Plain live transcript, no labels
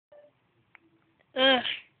Ugh.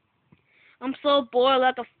 I'm so bored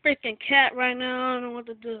like a freaking cat right now. I don't know what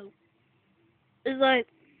to do. It's like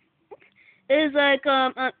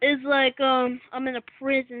I'm in a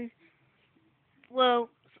prison. Well,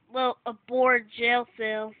 a bored jail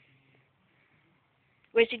cell.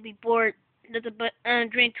 Basically bored. Nothing but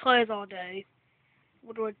drink toys all day.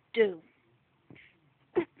 What do I do?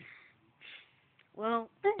 Well,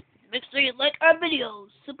 make sure you like our videos.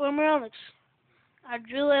 Super Alex. I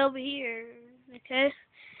drew it over here. Okay.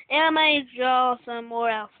 And I might draw some more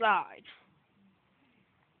outside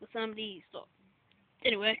with some of these. So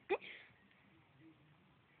anyway,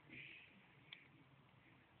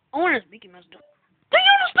 I want to speak in my stuff. Do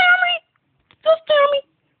you understand me? Just tell me.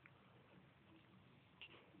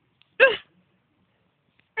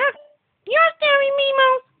 You understand me, Mimo?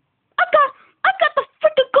 I got to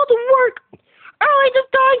freaking go to work early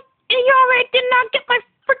today, and you already did not get my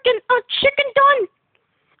freaking chicken done.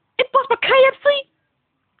 It was my KFC,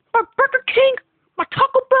 my Burger King, my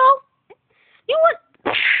Taco Bell. You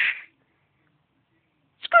what?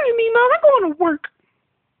 Screw you, Mimo. I'm going to work.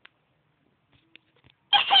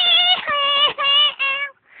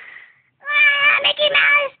 Mickey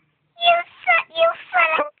Mouse, you son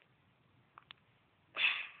of...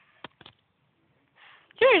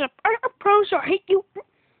 Jeez, I promise I hate you.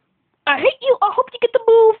 I hate you. I hope you get to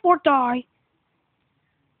move or die.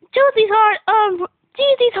 Choose these hard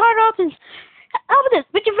options. How about this?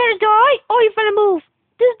 But you better die or you better move.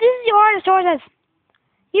 This is your hardest choices.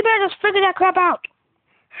 You better just figure that crap out.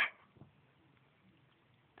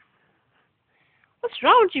 What's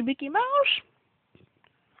wrong with you, Mickey Mouse?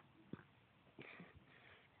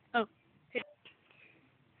 Oh, hey.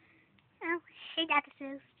 Oh, hey, Dr.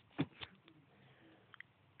 Seuss.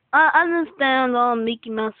 I understand Mickey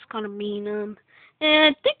Mouse is kind of mean, and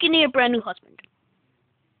I think you need a brand new husband.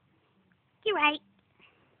 You're right.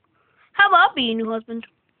 How about being a new husband?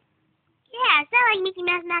 Yeah, it's not like Mickey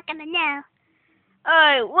Mouse not gonna know.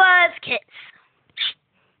 Alright, let's kiss.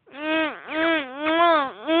 Man,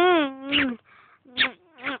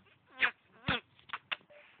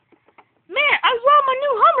 I love my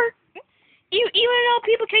new Hummer. Even though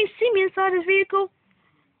people can't see me inside this vehicle.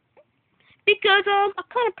 Because, I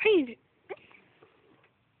kind of painted it.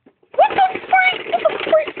 What the freak?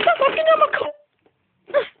 Stop looking at my car.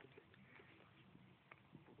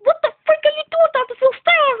 What the freak are you doing, Dr. Phil?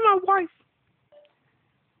 Stay off my wife.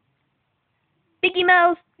 Mickey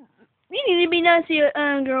Mouse, you need to be nice to your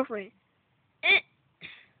girlfriend.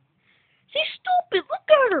 She's stupid. Look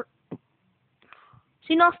at her.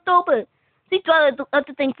 She's not stupid. She's trying to do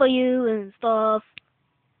other things for you and stuff.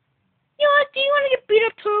 You know what? Do you want to get beat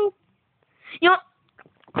up too? You know what?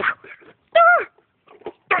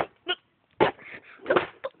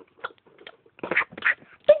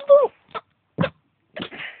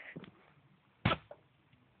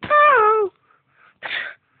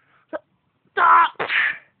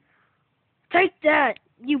 Take that,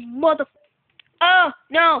 you mother... Oh,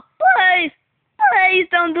 no, please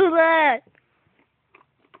don't do that.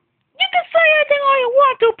 You can say anything all you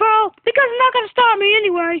want to, pal, because it's not going to stop me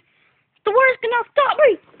anyway. The words cannot stop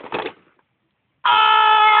me.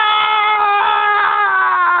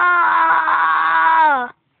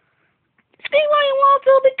 Scream all you want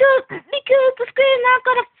to, because the scream's not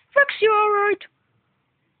going to fix you, alright?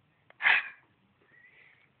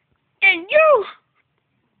 And you...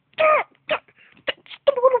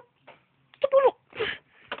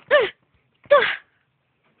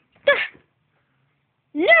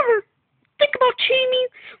 Never think about cheating me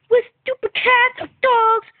with stupid cats or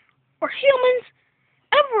dogs or humans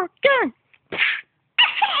ever again.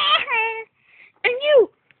 And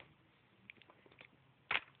you,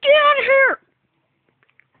 get out of here.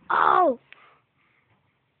 Oh.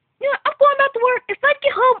 Yeah, I'm going back to work. If I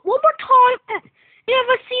get home one more time and if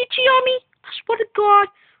I see you cheat on me, I swear to God,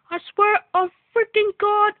 on freaking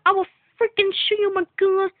God, I will freaking shoot you with my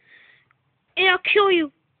gun and I'll kill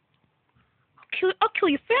you. I'll kill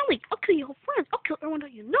your family. I'll kill your whole friends. I'll kill everyone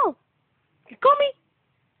that you know. You got me?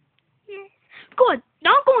 Yes. Good.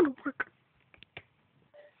 Now I'm going to work.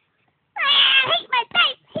 I hate my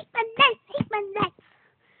life.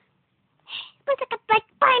 Looks like a bike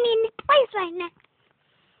by me in the place right now.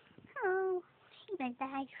 Oh, hate my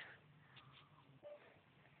life.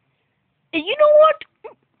 And you know what?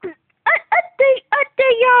 I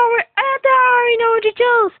think y'all already know what you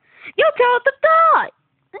chose. You'll tell us to die.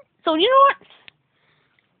 So you know what?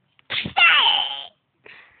 Die!